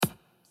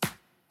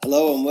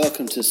Hello and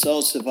welcome to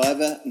Soul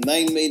Survivor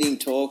Main Meeting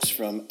Talks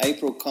from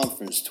April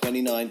Conference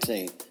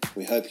 2019.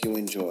 We hope you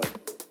enjoy.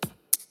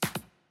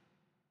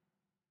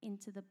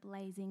 Into the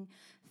blazing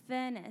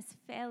furnace,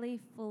 fairly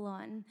full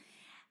on.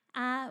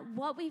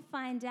 What we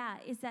find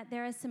out is that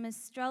there are some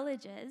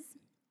astrologers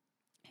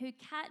who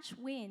catch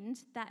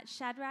wind that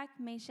Shadrach,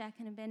 Meshach,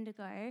 and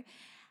Abednego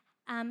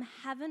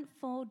haven't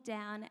fallen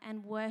down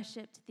and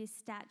worshipped this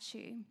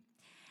statue.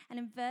 And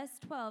in verse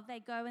 12,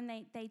 they go and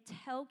they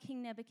tell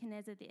King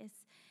Nebuchadnezzar this,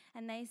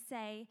 and they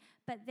say,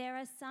 "But there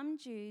are some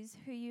Jews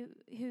who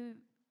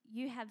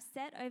you have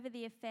set over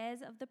the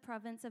affairs of the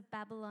province of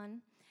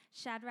Babylon,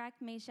 Shadrach,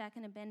 Meshach,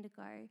 and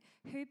Abednego,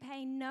 who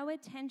pay no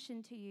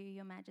attention to you,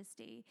 your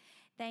majesty.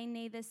 They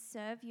neither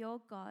serve your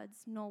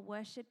gods nor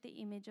worship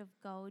the image of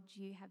gold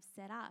you have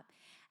set up."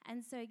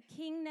 And so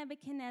King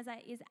Nebuchadnezzar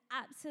is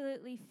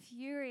absolutely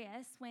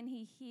furious when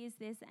he hears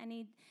this, and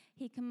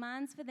he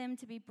commands for them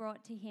to be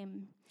brought to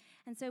him.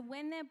 And so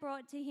when they're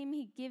brought to him,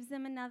 he gives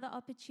them another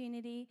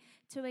opportunity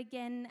to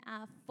again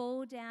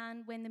fall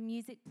down when the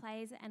music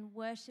plays and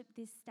worship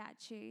this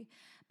statue.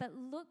 But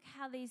look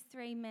how these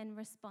three men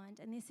respond,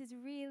 and this is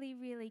really,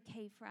 really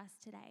key for us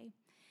today.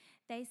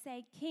 They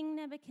say, "King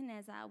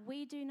Nebuchadnezzar,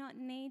 we do not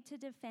need to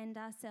defend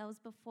ourselves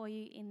before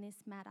you in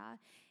this matter.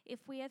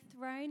 If we are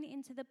thrown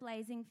into the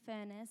blazing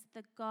furnace,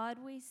 the God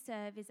we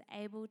serve is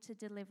able to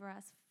deliver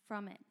us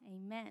from it.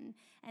 Amen.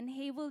 And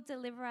he will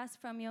deliver us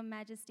from your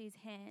majesty's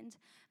hand.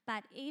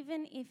 But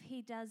even if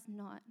he does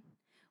not,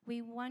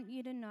 we want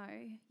you to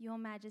know, your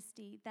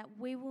majesty, that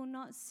we will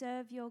not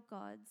serve your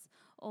gods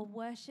or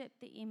worship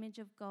the image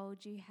of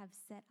gold you have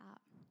set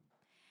up."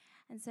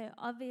 And so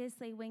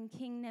obviously when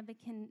King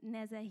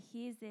Nebuchadnezzar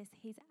hears this,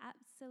 he's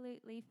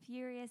absolutely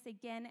furious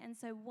again. And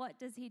so what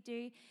does he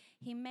do?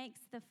 He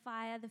makes the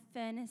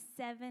furnace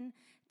 7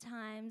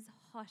 times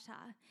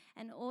hotter,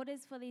 and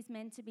orders for these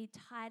men to be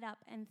tied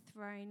up and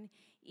thrown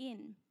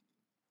in.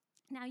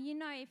 Now, you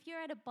know, if you're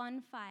at a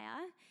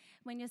bonfire,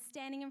 when you're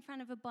standing in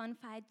front of a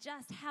bonfire,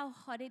 just how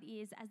hot it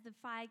is as the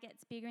fire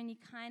gets bigger, and you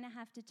kind of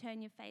have to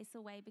turn your face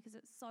away because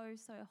it's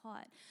so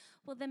hot.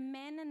 Well, the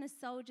men and the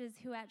soldiers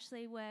who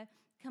actually were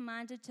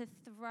commanded to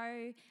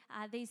throw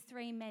these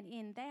 3 men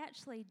in, they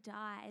actually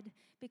died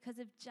because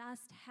of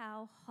just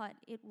how hot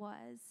it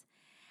was.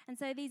 And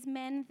so these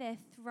men, they're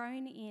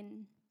thrown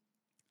in.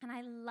 And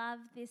I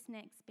love this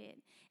next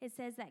bit. It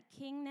says that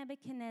King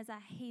Nebuchadnezzar,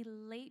 he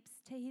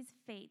leaps to his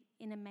feet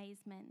in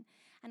amazement.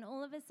 And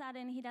all of a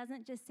sudden, he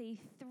doesn't just see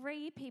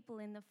 3 people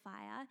in the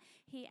fire,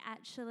 he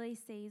actually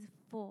sees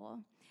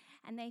 4.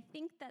 And they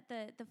think that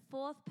the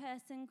 4th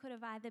person could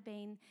have either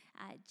been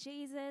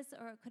Jesus,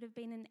 or it could have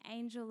been an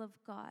angel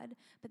of God.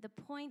 But the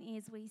point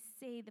is, we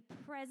see the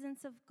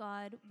presence of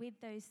God with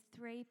those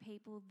 3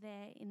 people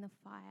there in the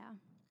fire.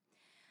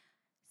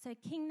 So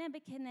King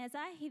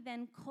Nebuchadnezzar, he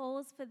then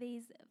calls for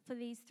these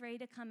 3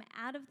 to come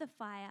out of the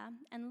fire,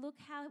 and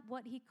look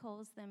what he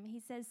calls them. He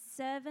says,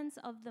 "Servants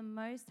of the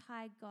Most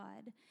High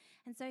God."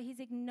 And so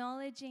he's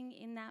acknowledging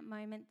in that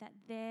moment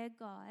that their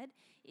God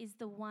is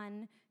the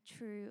one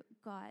true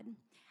God.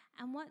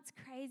 And what's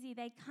crazy,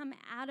 they come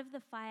out of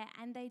the fire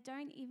and they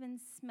don't even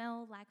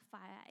smell like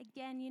fire.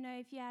 Again, you know,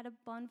 if you're at a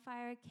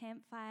bonfire, a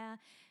campfire,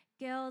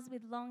 girls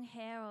with long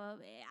hair,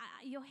 or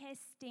your hair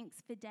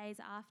stinks for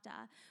days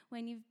after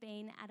when you've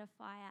been at a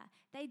fire.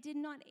 They did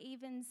not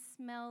even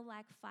smell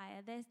like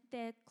fire.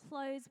 Their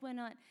clothes were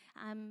not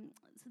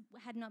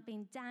had not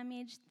been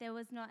damaged. There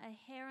was not a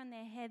hair on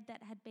their head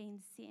that had been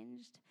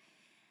singed.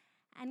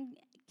 And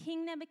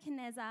King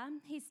Nebuchadnezzar,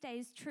 he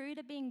stays true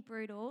to being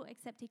brutal,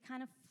 except he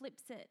kind of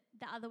flips it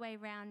the other way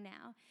around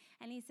now.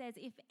 And he says,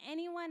 "If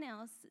anyone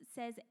else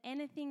says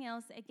anything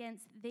else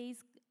against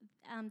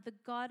the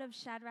God of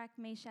Shadrach,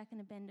 Meshach,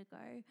 and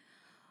Abednego,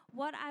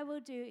 what I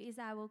will do is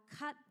I will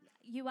cut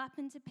you up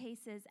into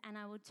pieces and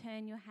I will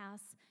turn your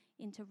house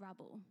into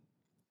rubble."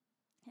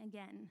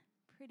 Again,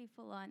 pretty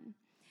full on.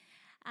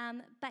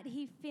 But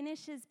he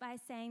finishes by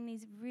saying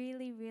these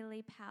really,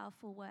 really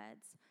powerful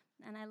words.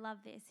 And I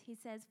love this. He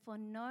says, "For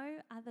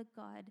no other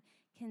God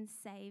can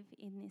save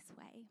in this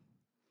way."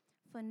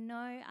 For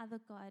no other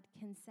God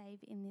can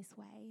save in this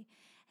way.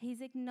 He's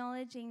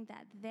acknowledging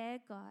that their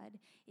God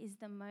is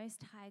the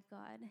Most High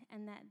God,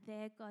 and that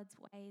their God's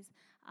ways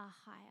are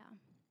higher.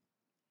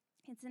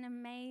 It's an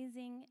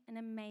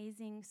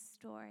amazing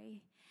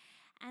story.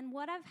 And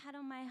what I've had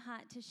on my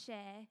heart to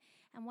share,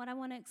 and what I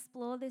want to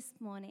explore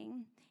this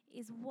morning,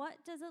 is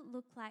what does it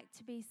look like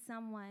to be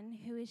someone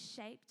who is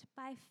shaped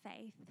by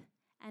faith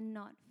and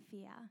not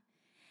fear?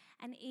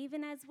 And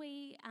even as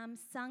we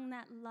sung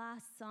that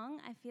last song,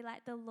 I feel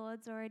like the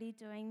Lord's already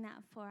doing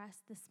that for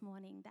us this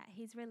morning, that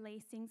he's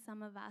releasing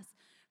some of us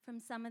from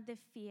some of the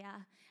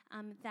fear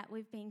that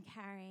we've been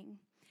carrying.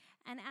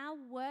 And our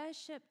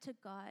worship to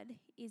God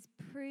is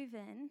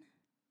proven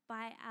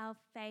by our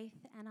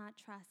faith and our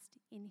trust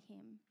in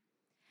him.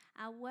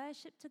 Our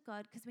worship to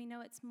God, because we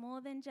know it's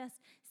more than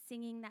just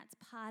singing, that's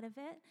part of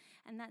it,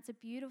 and that's a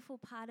beautiful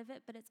part of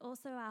it, but it's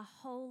also our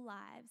whole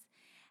lives.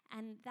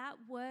 And that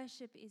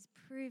worship is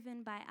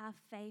proven by our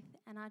faith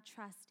and our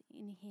trust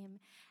in Him.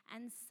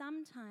 And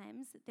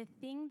sometimes the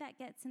thing that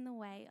gets in the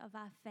way of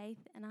our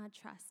faith and our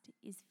trust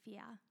is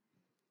fear.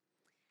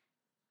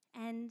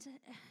 And,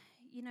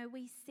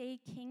 we see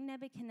King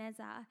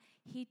Nebuchadnezzar,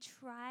 he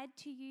tried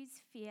to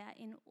use fear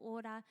in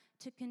order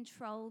to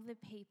control the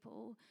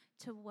people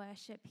to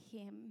worship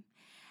him.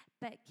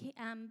 But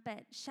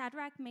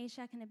Shadrach,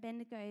 Meshach, and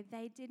Abednego,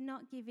 they did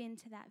not give in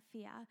to that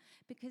fear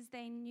because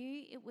they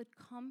knew it would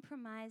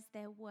compromise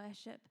their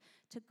worship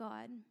to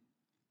God.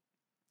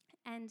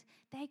 And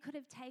they could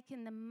have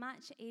taken the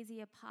much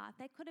easier path.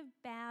 They could have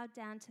bowed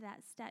down to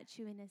that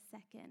statue in a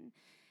second.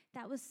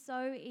 That was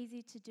so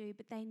easy to do,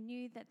 but they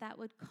knew that that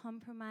would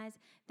compromise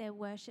their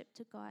worship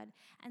to God.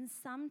 And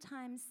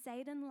sometimes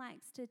Satan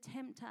likes to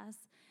tempt us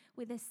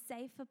with a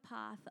safer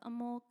path, a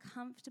more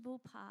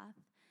comfortable path,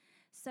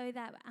 so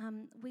that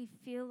we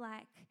feel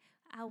like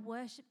our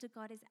worship to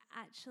God is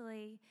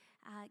actually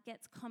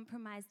gets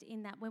compromised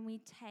in that when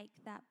we take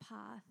that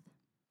path.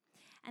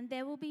 And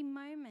there will be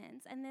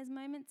moments, and there's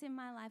moments in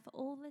my life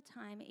all the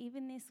time,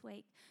 even this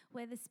week,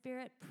 where the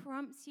Spirit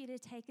prompts you to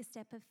take a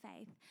step of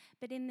faith.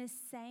 But in the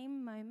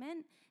same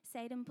moment,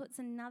 Satan puts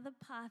another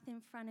path in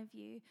front of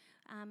you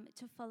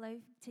to follow,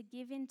 to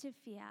give into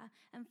fear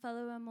and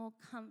follow a more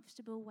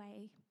comfortable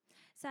way.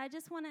 So I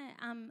just want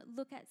to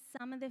look at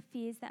some of the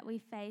fears that we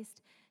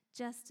faced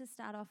just to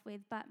start off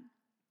with. But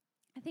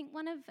I think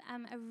one of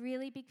a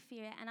really big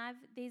fear, and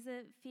these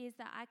are fears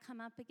that I come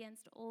up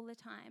against all the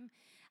time,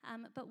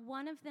 but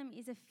one of them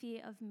is a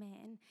fear of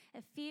man,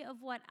 a fear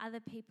of what other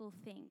people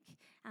think.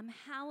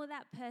 How will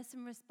that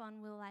person respond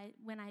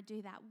when I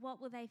do that?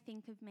 What will they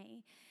think of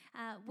me?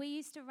 We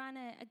used to run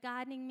a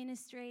gardening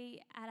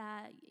ministry at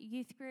our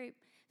youth group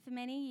for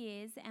many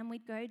years, and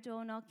we'd go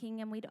door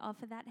knocking and we'd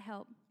offer that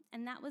help.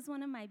 And that was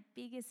one of my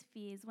biggest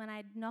fears. When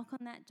I'd knock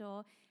on that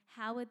door,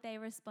 how would they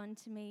respond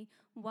to me?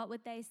 What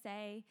would they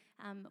say?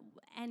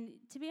 And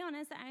to be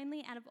honest,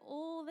 out of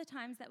all the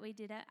times that we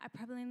did it, I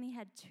probably only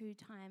had 2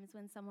 times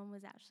when someone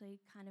was actually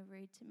kind of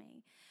rude to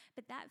me.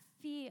 But that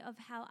fear of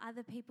how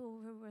other people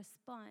will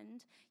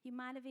respond, you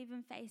might have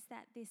even faced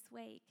that this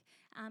week,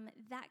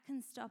 that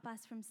can stop us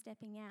from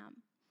stepping out.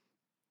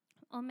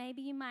 Or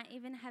maybe you might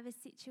even have a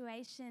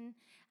situation,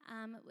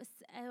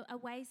 a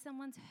way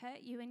someone's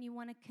hurt you and you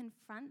want to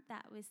confront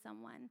that with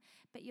someone,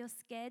 but you're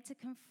scared to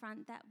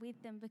confront that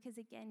with them because,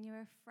 again,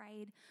 you're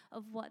afraid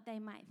of what they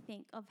might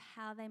think, of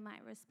how they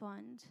might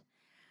respond.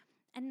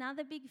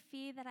 Another big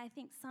fear that I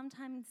think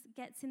sometimes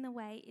gets in the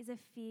way is a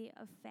fear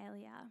of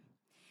failure.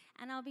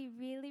 And I'll be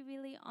really,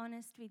 really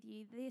honest with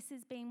you. This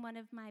has been one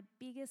of my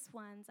biggest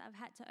ones I've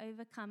had to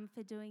overcome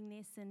for doing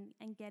this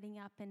and getting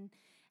up and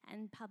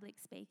public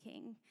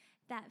speaking.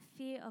 That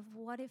fear of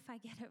what if I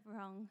get it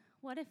wrong?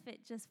 What if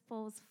it just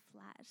falls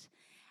flat?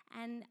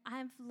 And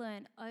I've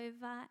learned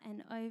over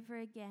and over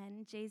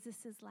again,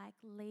 Jesus is like,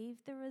 leave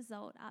the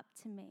result up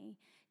to me.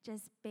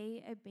 Just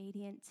be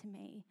obedient to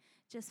me.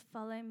 Just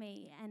follow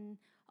me. And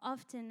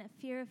often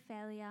a fear of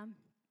failure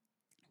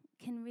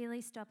can really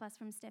stop us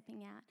from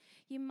stepping out.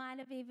 You might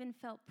have even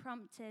felt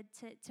prompted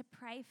to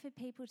pray for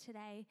people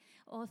today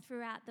or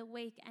throughout the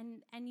week,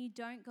 and you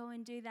don't go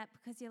and do that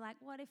because you're like,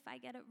 what if I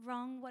get it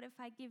wrong? What if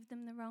I give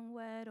them the wrong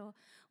word? Or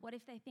what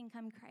if they think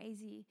I'm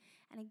crazy?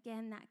 And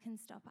again, that can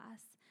stop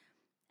us.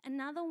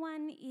 Another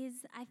one is,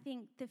 I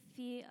think, the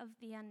fear of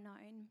the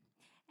unknown.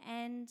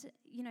 And,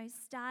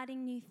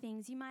 starting new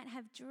things. You might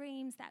have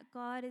dreams that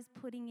God is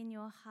putting in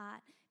your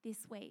heart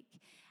this week.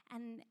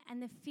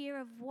 And the fear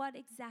of what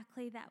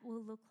exactly that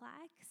will look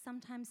like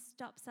sometimes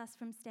stops us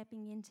from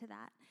stepping into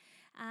that.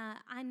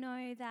 I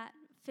know that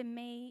for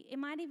me, it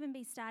might even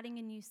be starting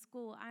a new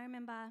school. I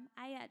remember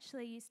I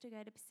actually used to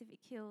go to Pacific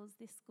Hills,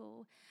 this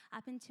school,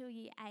 up until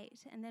year 8.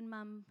 And then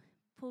Mum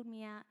pulled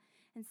me out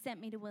and sent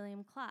me to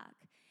William Clark.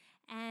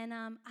 And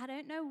I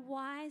don't know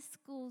why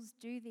schools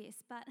do this,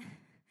 but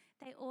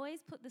they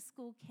always put the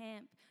school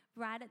camp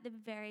right at the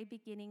very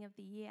beginning of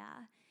the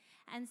year.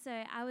 And so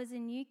I was a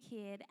new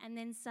kid, and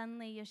then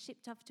suddenly you're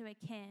shipped off to a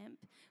camp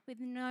with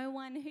no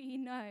one who you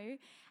know.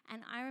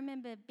 And I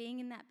remember being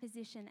in that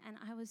position, and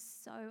I was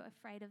so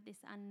afraid of this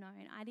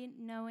unknown. I didn't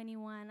know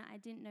anyone. I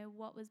didn't know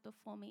what was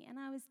before me, and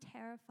I was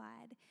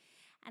terrified.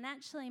 And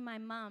actually, my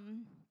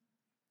mum,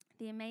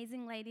 the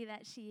amazing lady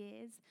that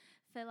she is,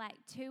 for like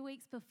 2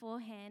 weeks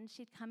beforehand,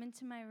 she'd come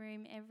into my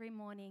room every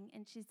morning,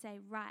 and she'd say,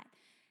 right,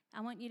 I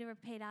want you to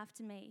repeat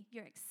after me.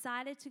 You're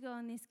excited to go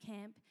on this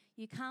camp.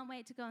 You can't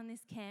wait to go on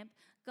this camp.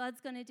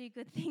 God's going to do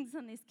good things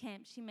on this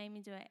camp. She made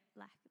me do it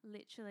like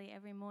literally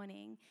every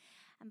morning.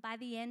 And by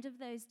the end of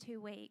those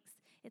 2 weeks,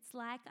 it's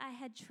like I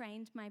had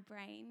trained my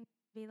brain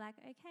to be like,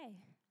 okay,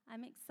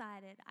 I'm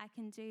excited. I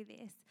can do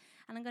this.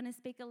 And I'm going to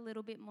speak a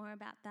little bit more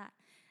about that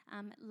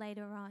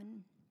later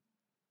on.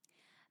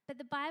 But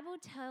the Bible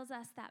tells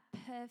us that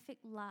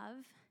perfect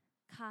love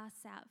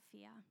casts out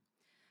fear.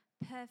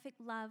 Perfect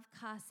love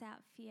casts out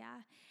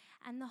fear.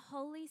 And the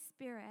Holy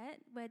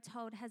Spirit, we're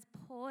told, has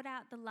poured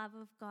out the love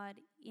of God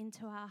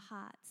into our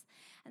hearts.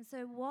 And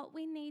so what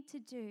we need to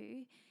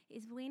do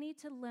is we need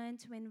to learn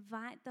to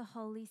invite the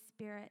Holy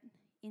Spirit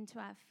into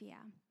our fear.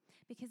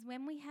 Because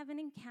when we have an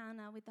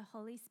encounter with the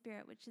Holy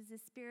Spirit, which is the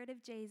Spirit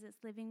of Jesus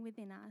living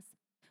within us,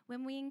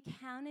 when we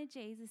encounter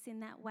Jesus in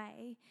that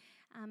way,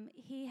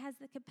 he has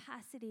the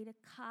capacity to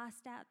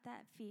cast out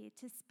that fear,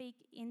 to speak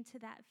into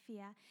that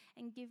fear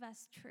and give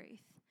us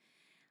truth.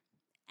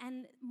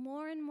 And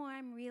more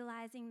I'm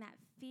realizing that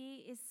fear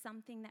is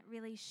something that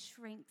really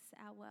shrinks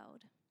our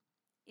world.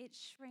 It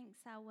shrinks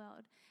our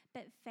world,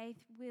 but faith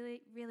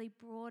really, really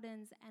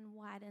broadens and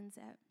widens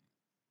it.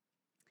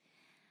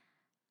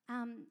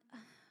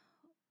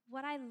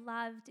 What I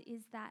loved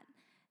is that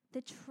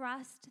the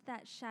trust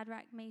that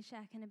Shadrach,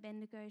 Meshach, and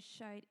Abednego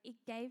showed, it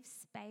gave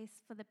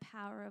space for the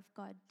power of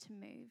God to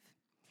move.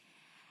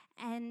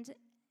 And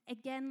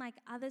again, like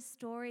other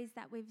stories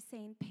that we've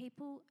seen,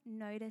 people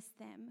noticed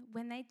them.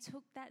 When they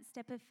took that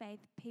step of faith,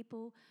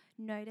 people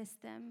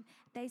noticed them.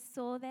 They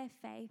saw their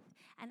faith,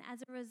 and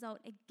as a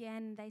result,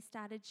 again, they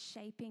started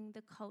shaping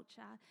the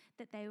culture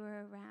that they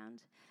were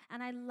around.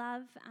 And I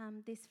love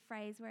this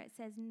phrase where it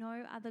says,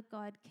 "No other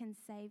God can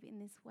save in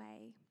this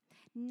way."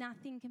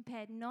 Nothing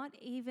compared, not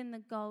even the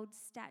gold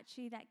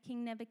statue that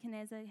King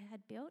Nebuchadnezzar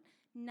had built,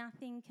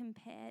 nothing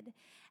compared.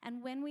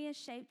 And when we are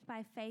shaped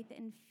by faith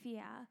and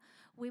fear,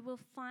 we will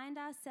find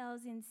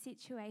ourselves in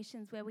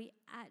situations where we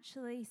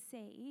actually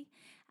see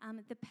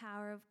the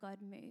power of God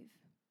move.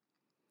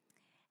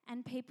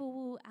 And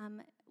people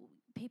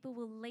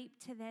will leap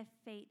to their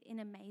feet in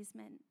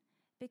amazement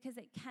because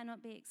it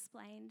cannot be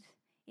explained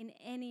in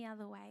any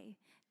other way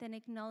than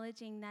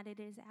acknowledging that it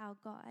is our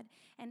God.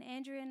 And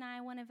Andrew and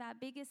I, one of our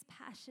biggest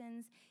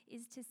passions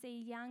is to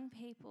see young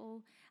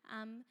people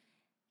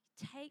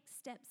take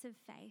steps of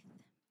faith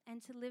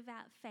and to live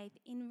out faith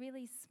in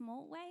really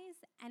small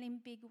ways and in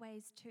big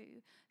ways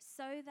too,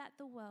 so that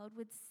the world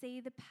would see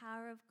the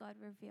power of God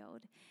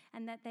revealed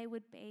and that they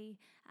would be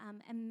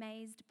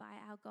amazed by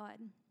our God.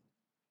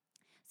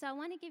 So I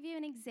want to give you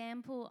an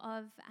example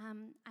of,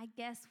 I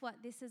guess,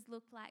 what this has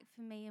looked like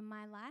for me in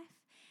my life.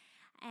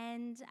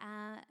 And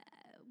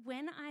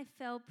when I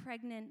fell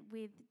pregnant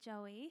with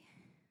Joey,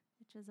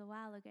 which was a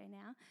while ago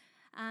now,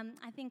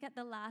 I think at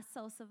the last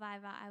Soul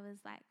Survivor, I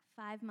was like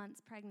 5 months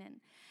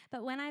pregnant.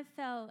 But when I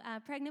fell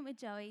pregnant with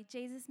Joey,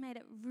 Jesus made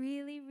it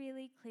really,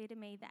 really clear to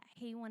me that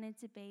he wanted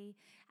to be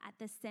at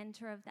the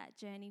center of that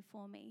journey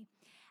for me.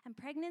 And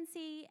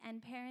pregnancy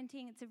and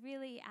parenting, it's a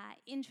really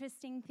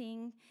interesting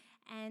thing.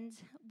 And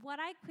what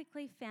I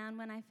quickly found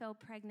when I fell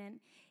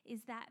pregnant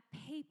is that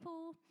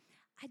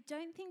I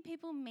don't think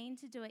people mean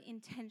to do it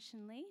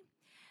intentionally,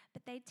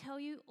 but they tell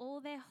you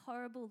all their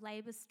horrible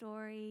labor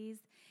stories.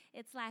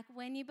 It's like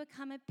when you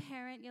become a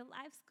parent, your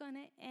life's going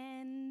to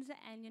end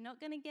and you're not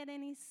going to get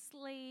any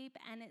sleep.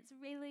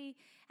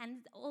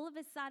 And all of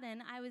a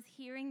sudden I was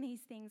hearing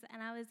these things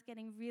and I was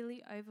getting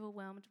really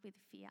overwhelmed with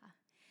fear.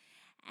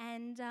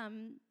 And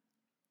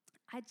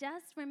I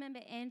just remember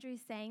Andrew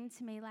saying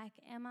to me, like,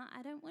 "Emma,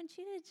 I don't want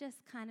you to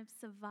just kind of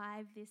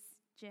survive this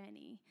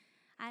journey.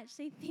 I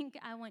actually think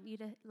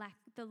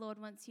the Lord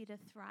wants you to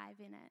thrive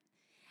in it,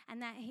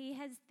 and that he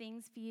has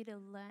things for you to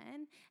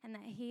learn and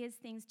that he has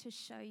things to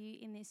show you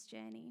in this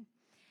journey."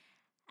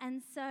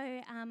 And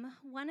so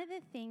one of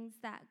the things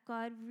that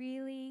God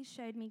really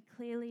showed me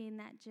clearly in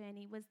that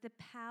journey was the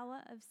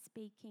power of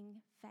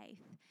speaking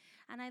faith.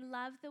 And I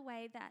love the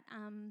way that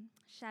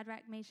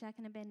Shadrach, Meshach,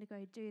 and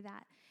Abednego do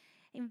that.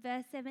 In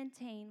verse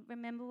 17,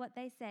 remember what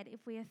they said: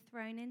 "If we are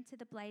thrown into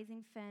the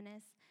blazing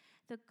furnace,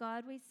 the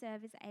God we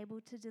serve is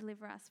able to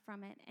deliver us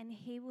from it, and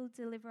he will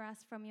deliver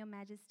us from your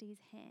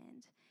majesty's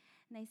hand."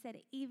 And they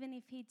said even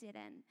if he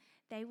didn't,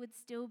 they would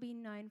still be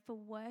known for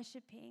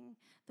worshiping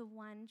the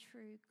one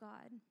true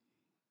God.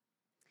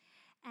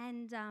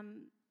 And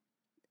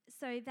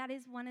so that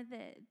is one of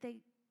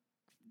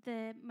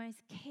the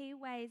most key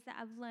ways that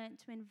I've learned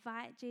to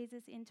invite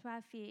Jesus into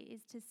our fear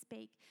is to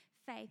speak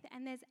faith.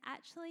 And there's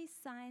actually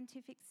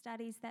scientific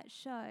studies that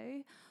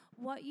show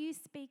what you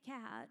speak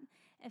out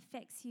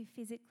affects you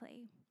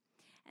physically.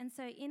 And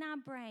so in our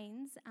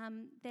brains,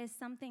 there's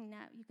something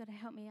now, you've got to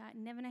help me, I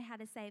never know how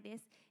to say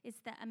this. It's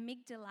the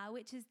amygdala,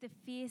 which is the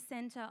fear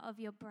center of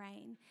your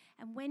brain.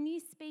 And when you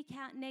speak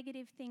out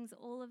negative things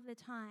all of the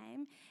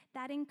time,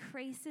 that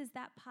increases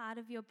that part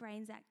of your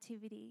brain's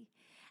activity.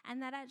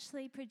 And that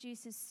actually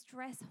produces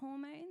stress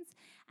hormones,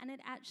 and it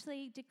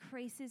actually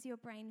decreases your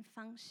brain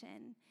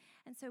function.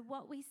 And so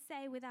what we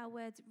say with our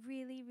words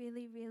really,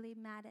 really, really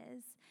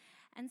matters.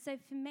 And so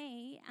for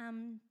me,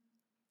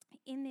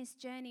 in this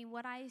journey,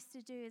 what I used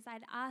to do is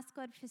I'd ask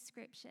God for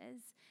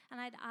scriptures and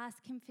I'd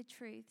ask him for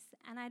truths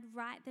and I'd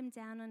write them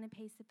down on a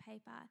piece of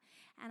paper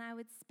and I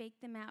would speak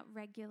them out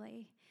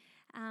regularly.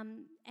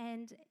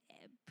 And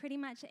pretty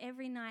much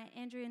every night,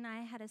 Andrew and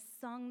I had a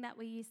song that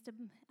we used to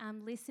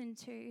listen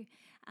to,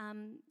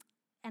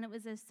 and it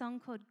was a song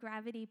called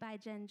Gravity by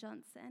Jen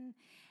Johnson.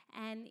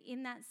 And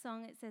in that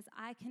song, it says,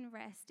 "I can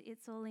rest,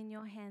 it's all in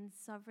your hands,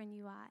 sovereign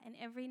you are." And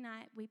every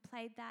night we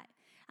played that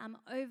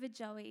over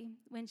Joey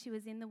when she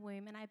was in the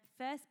womb. And I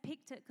first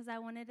picked it because I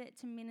wanted it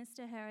to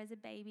minister her as a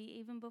baby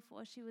even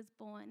before she was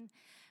born.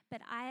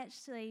 But I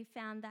actually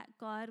found that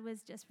God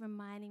was just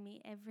reminding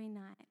me every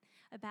night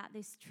about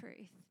this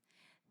truth,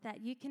 that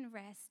you can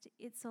rest.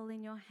 It's all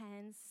in your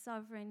hands.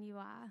 Sovereign you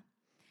are.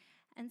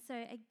 And so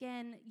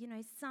again,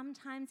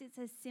 sometimes it's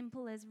as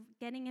simple as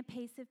getting a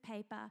piece of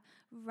paper,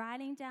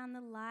 writing down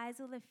the lies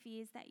or the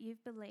fears that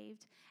you've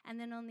believed, and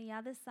then on the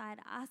other side,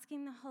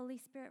 asking the Holy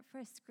Spirit for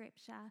a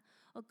scripture,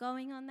 or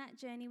going on that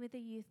journey with a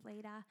youth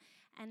leader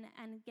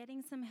and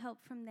getting some help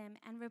from them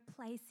and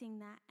replacing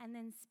that and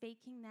then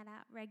speaking that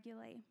out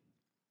regularly.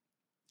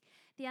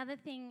 The other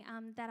thing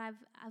that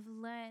I've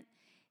learnt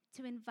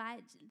to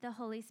invite the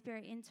Holy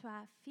Spirit into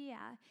our fear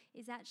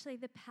is actually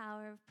the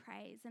power of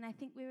praise. And I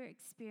think we were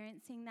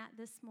experiencing that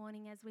this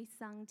morning as we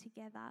sung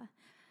together.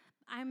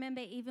 I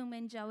remember even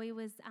when Joey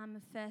was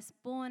first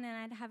born and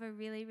I'd have a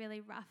really,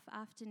 really rough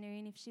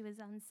afternoon if she was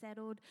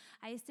unsettled,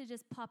 I used to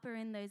just pop her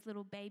in those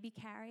little baby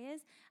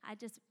carriers. I'd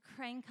just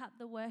crank up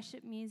the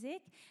worship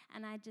music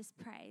and I'd just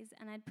praise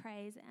and I'd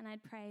praise and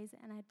I'd praise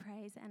and I'd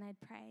praise and I'd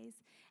praise.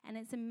 And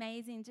it's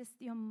amazing just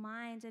your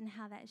mind and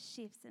how that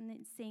shifts and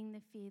then seeing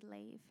the fear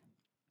leave.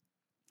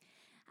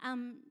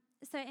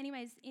 So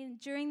anyways,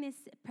 during this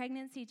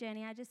pregnancy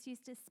journey, I just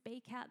used to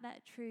speak out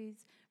that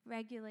truth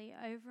regularly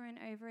over and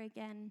over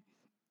again.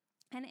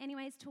 And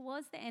anyways,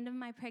 towards the end of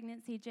my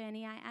pregnancy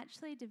journey, I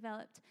actually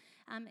developed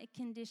a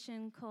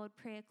condition called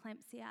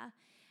preeclampsia.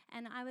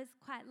 And I was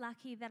quite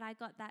lucky that I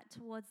got that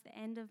towards the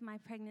end of my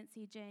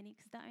pregnancy journey,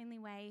 because the only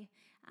way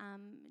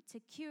to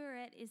cure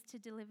it is to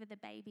deliver the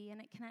baby. And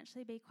it can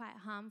actually be quite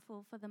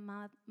harmful for the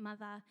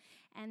mother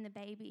and the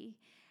baby.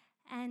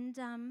 And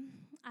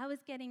I was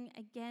getting,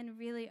 again,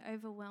 really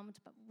overwhelmed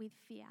with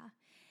fear.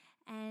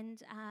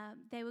 And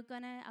I was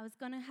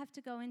going to have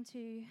to go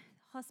into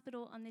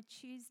hospital on the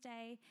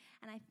Tuesday,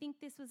 and I think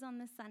this was on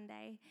the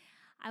Sunday.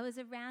 I was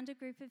around a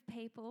group of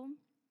people,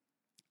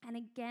 and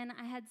again,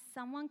 I had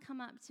someone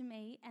come up to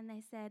me, and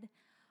they said,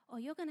 "Oh,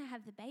 you're going to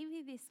have the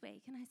baby this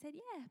week." And I said,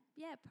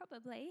 yeah,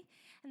 probably.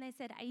 And they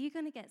said, "Are you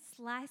going to get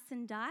sliced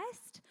and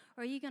diced,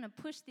 or are you going to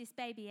push this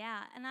baby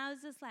out?" And I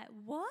was just like,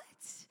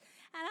 "What?"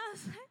 And I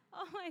was like,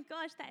 oh my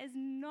gosh, that is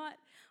not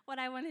what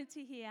I wanted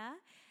to hear.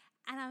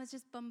 And I was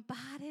just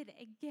bombarded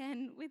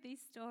again with these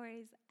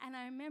stories. And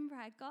I remember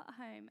I got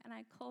home and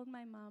I called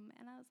my mum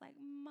and I was like,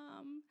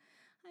 "Mum,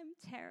 I'm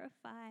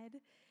terrified."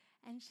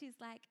 And she's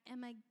like,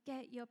 "Emma,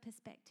 get your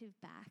perspective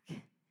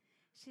back."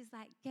 She's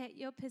like, "Get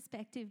your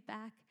perspective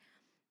back."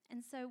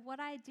 And so what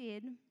I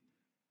did,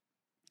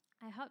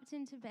 I hopped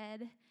into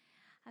bed,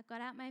 I got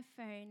out my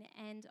phone,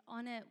 and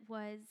on it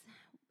was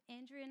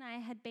Andrew and I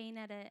had been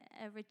at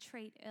a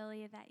retreat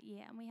earlier that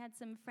year, and we had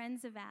some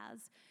friends of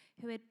ours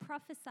who had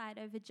prophesied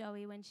over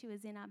Joey when she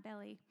was in our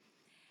belly.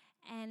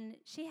 And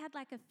she had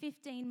like a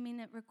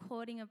 15-minute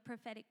recording of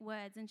prophetic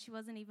words, and she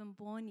wasn't even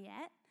born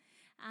yet,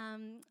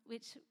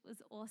 which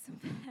was awesome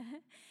for her.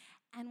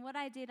 And what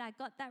I did, I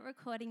got that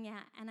recording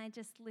out, and I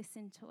just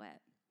listened to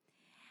it.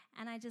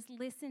 And I just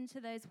listened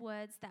to those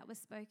words that were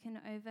spoken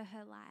over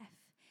her life.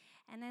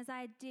 And as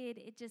I did,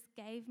 it just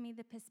gave me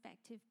the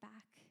perspective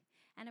back.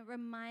 And it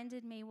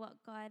reminded me what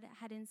God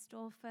had in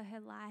store for her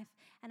life.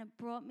 And it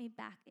brought me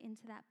back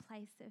into that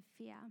place of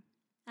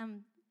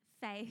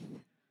faith.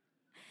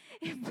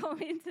 It brought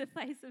me into the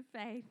place of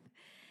faith.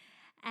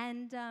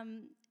 And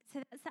so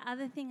that's the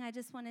other thing I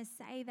just want to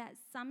say, that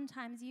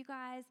sometimes you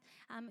guys,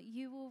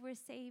 you will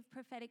receive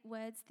prophetic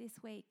words this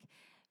week.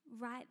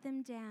 Write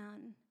them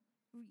down.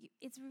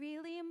 It's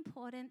really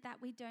important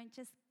that we don't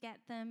just get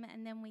them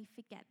and then we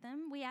forget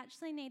them. We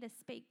actually need to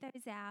speak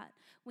those out.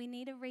 We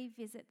need to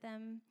revisit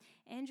them.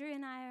 Andrew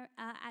and I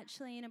are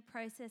actually in a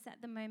process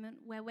at the moment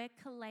where we're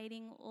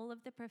collating all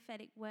of the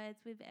prophetic words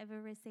we've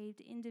ever received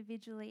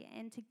individually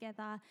and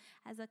together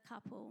as a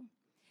couple.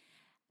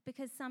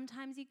 Because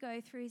sometimes you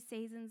go through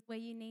seasons where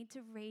you need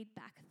to read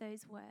back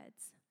those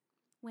words.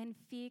 When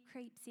fear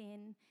creeps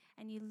in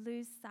and you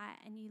lose sight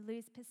and you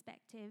lose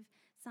perspective,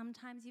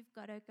 sometimes you've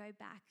got to go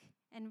back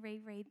and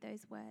reread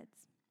those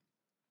words.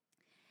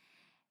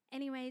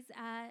 Anyways,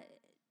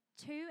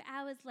 2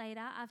 hours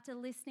later, after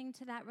listening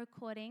to that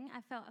recording,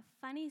 I felt a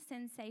funny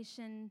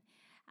sensation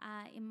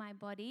in my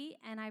body,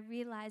 and I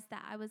realized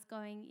that I was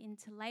going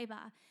into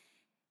labor.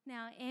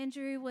 Now,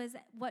 Andrew was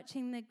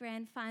watching the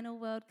grand final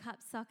World Cup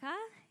soccer.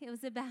 It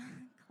was about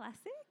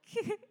classic.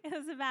 It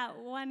was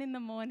about 1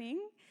 a.m.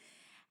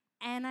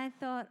 And I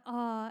thought,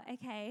 oh,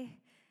 okay,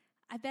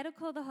 I better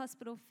call the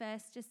hospital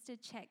first just to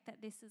check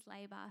that this is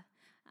labour,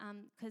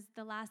 because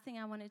the last thing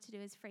I wanted to do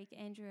is freak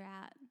Andrew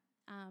out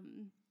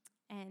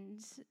and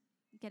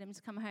get him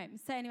to come home.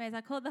 So anyways,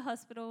 I called the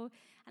hospital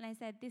and I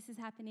said, "This is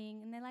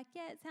happening." And they're like,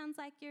 "Yeah, it sounds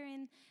like you're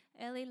in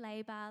early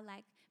labour,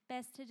 like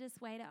best to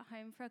just wait at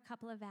home for a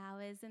couple of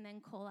hours and then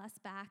call us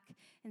back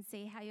and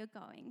see how you're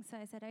going." So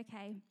I said,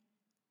 "Okay."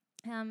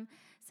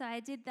 So I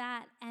did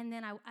that, and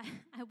then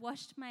I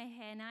washed my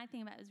hair. Now I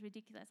think about it, was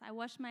ridiculous. I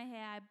washed my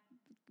hair, I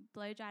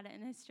blow dried it,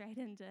 and I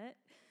straightened it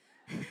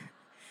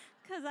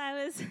because I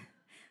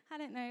I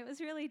don't know, it was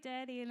really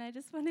dirty and I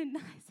just wanted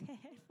nice hair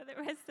for the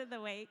rest of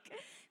the week.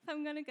 If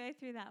I'm going to go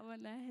through that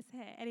one, nice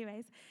hair.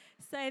 Anyways,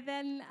 so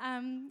then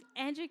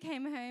Andrew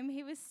came home.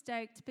 He was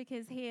stoked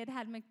because he had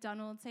had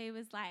McDonald's. So he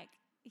was like,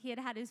 he had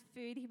had his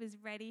food. He was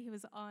ready. He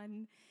was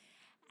on.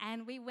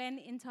 And we went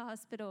into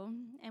hospital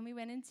and we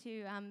went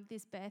into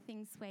this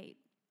birthing suite.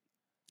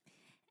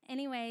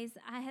 Anyways,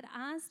 I had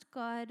asked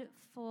God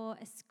for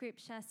a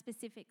scripture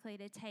specifically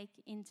to take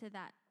into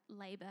that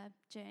labor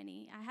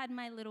journey.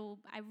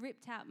 I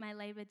ripped out my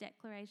labor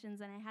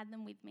declarations and I had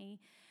them with me.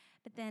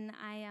 But then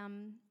I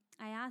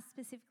asked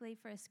specifically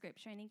for a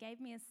scripture and he gave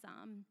me a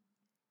psalm.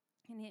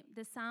 And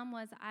the psalm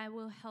was, I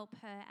will help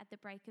her at the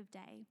break of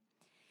day.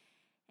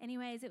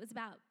 Anyways, it was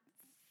about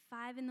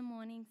 6 in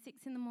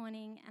the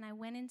morning, and I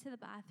went into the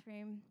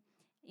bathroom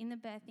in the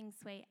birthing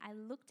suite. I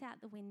looked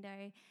out the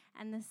window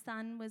and the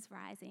sun was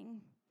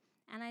rising.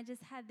 And I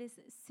just had this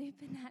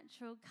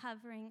supernatural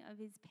covering of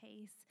his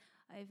peace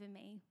over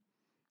me.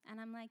 And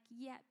I'm like,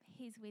 yep,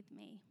 he's with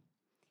me.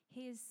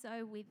 He is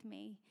so with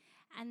me.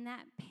 And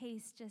that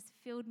peace just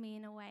filled me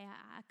in a way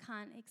I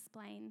can't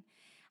explain.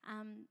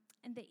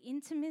 And the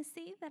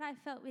intimacy that I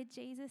felt with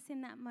Jesus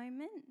in that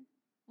moment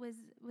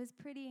was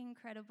pretty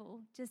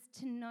incredible. Just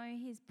to know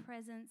his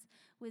presence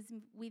was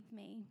with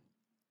me.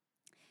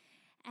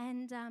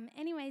 And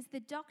anyways, the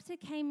doctor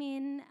came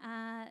in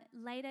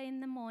later in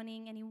the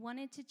morning and he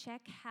wanted to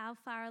check how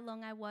far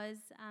along I was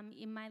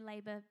in my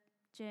labor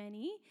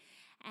journey.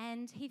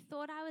 And he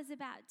thought I was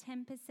about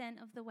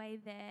 10% of the way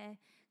there.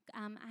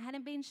 I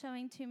hadn't been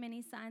showing too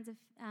many signs of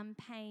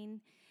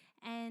pain.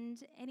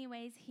 And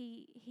anyways,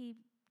 he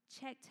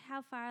checked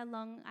how far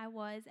along I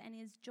was and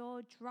his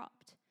jaw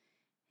dropped.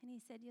 And he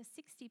said, you're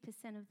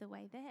 60% of the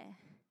way there.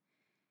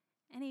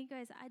 And he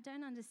goes, I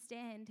don't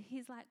understand.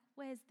 He's like,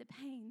 where's the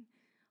pain?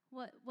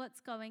 What's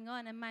going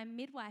on? And my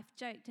midwife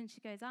joked and she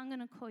goes, I'm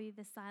going to call you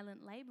the silent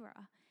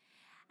laborer.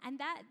 And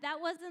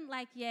that wasn't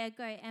like, yeah,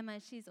 go Emma,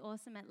 she's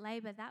awesome at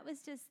labor. That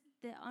was just,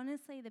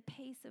 honestly, the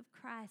peace of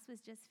Christ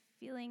was just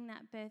filling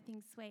that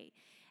birthing suite.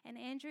 And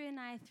Andrew and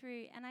I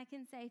through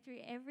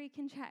every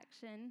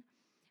contraction,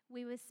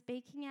 we were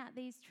speaking out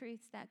these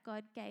truths that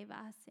God gave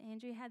us.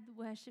 Andrew had the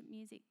worship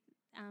music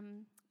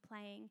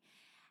playing,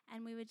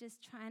 and we were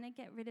just trying to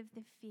get rid of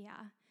the fear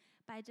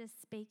by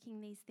just speaking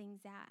these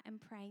things out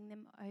and praying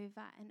them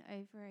over and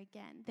over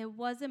again. There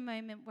was a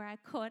moment where I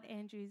caught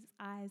Andrew's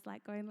eyes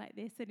like going like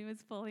this and he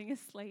was falling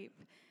asleep.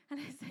 And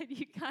I said,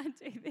 you can't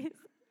do this.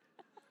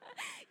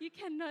 You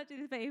cannot do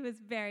this. But he was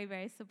very,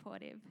 very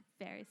supportive,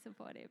 very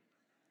supportive.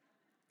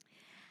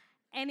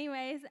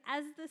 Anyways,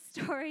 as the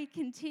story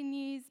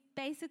continues,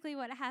 basically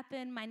what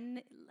happened,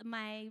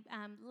 my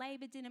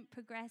labour didn't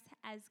progress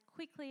as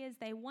quickly as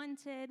they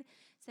wanted.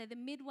 So the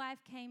midwife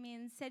came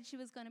in, said she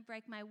was going to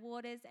break my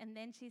waters, and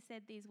then she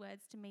said these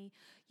words to me,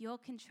 your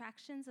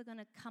contractions are going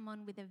to come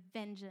on with a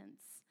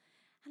vengeance.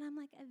 And I'm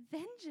like, a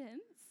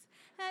vengeance?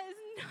 That is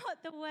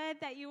not the word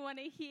that you want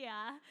to hear.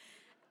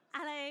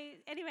 And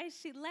anyway,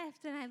 she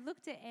left, and I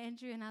looked at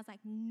Andrew, and I was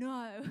like,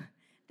 no.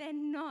 They're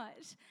not.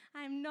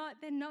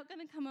 They're not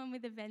going to come on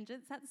with a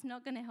vengeance. That's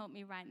not going to help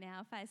me right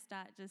now if I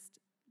start just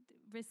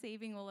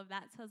receiving all of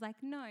that. So I was like,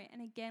 no. And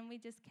again, we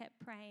just kept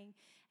praying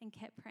and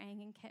kept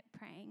praying and kept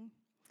praying.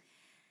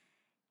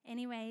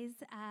 Anyways,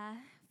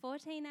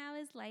 14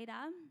 hours later,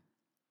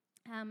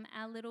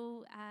 our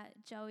little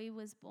Joey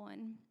was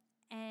born.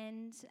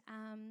 And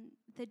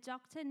the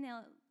doctor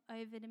knelt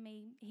over to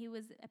me. He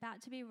was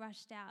about to be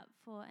rushed out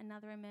for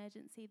another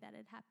emergency that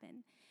had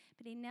happened.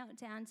 But he knelt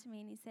down to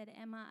me and he said,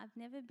 Emma, I've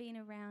never been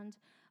around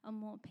a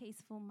more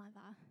peaceful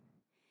mother.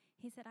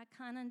 He said, I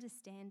can't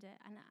understand it,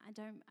 and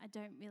I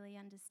don't really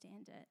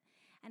understand it.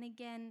 And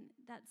again,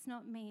 that's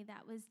not me.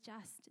 That was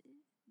just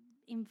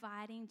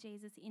inviting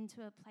Jesus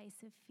into a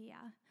place of fear.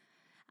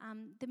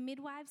 The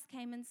midwives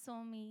came and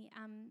saw me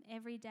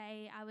every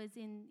day I was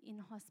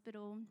in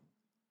hospital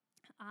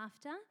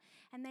after,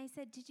 and they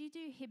said, did you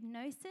do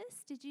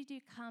hypnosis? Did you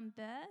do calm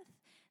birth?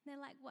 And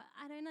they're like, well,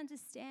 I don't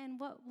understand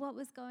what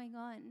was going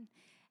on.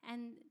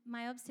 And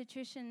my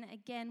obstetrician,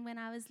 again, when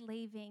I was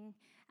leaving,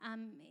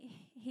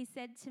 he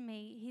said to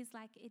me, he's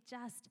like, it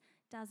just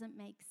doesn't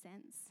make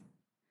sense.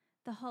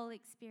 The whole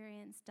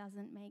experience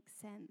doesn't make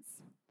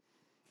sense.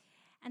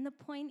 And the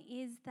point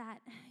is that,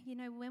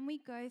 when we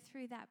go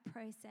through that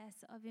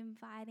process of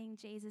inviting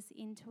Jesus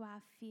into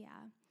our fear,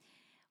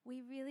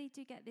 we really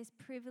do get this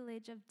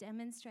privilege of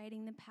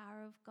demonstrating the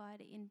power of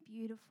God in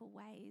beautiful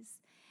ways.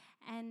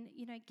 And,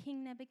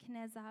 King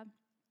Nebuchadnezzar,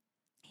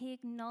 he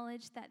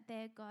acknowledged that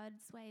their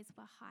God's ways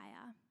were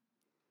higher.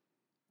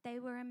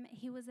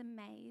 He was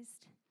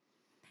amazed.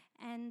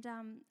 And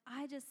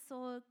I just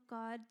saw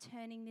God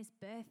turning this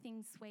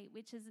birthing suite,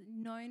 which is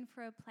known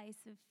for a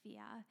place of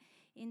fear,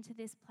 into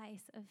this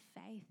place of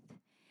faith,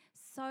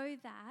 so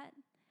that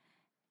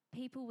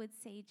people would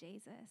see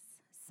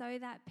Jesus, so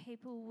that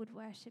people would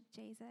worship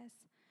Jesus.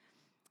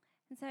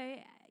 And so,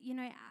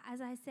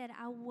 as I said,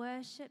 our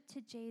worship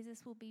to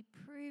Jesus will be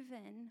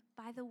proven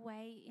by the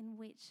way in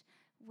which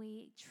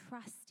we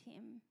trust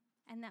him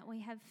and that we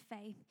have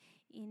faith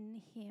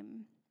in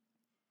him.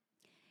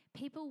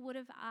 People would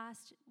have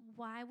asked,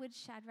 why would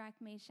Shadrach,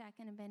 Meshach,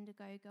 and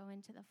Abednego go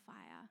into the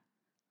fire?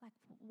 Like,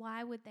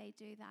 why would they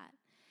do that?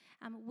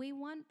 We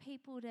want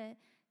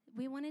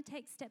to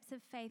take steps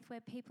of faith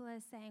where people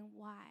are saying,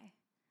 why?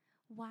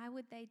 Why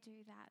would they do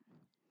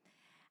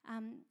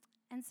that?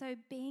 And so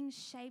being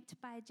shaped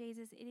by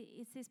Jesus,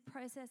 it's this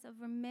process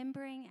of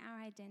remembering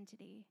our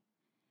identity,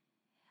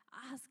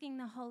 asking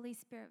the Holy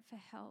Spirit for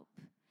help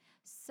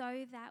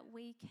so that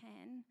we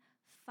can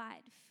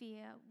fight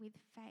fear with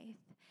faith.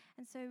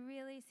 And so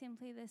really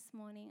simply this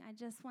morning, I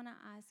just want to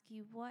ask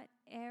you, what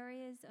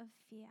areas of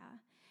fear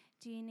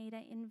do you need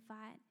to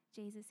invite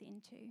Jesus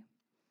into?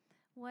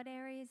 What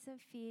areas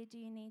of fear do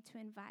you need to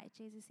invite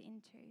Jesus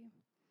into?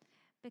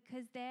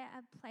 Because there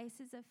are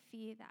places of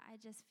fear that I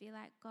just feel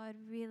like God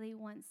really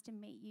wants to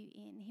meet you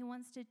in. He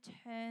wants to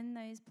turn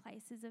those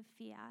places of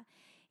fear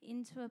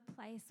into a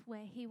place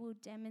where he will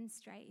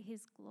demonstrate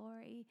his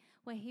glory,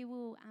 where he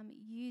will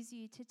use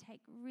you to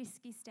take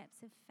risky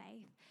steps of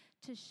faith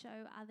to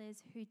show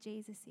others who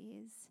Jesus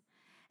is.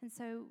 And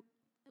so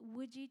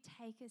would you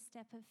take a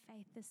step of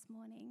faith this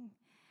morning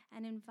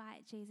and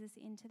invite Jesus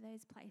into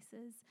those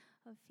places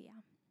of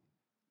fear?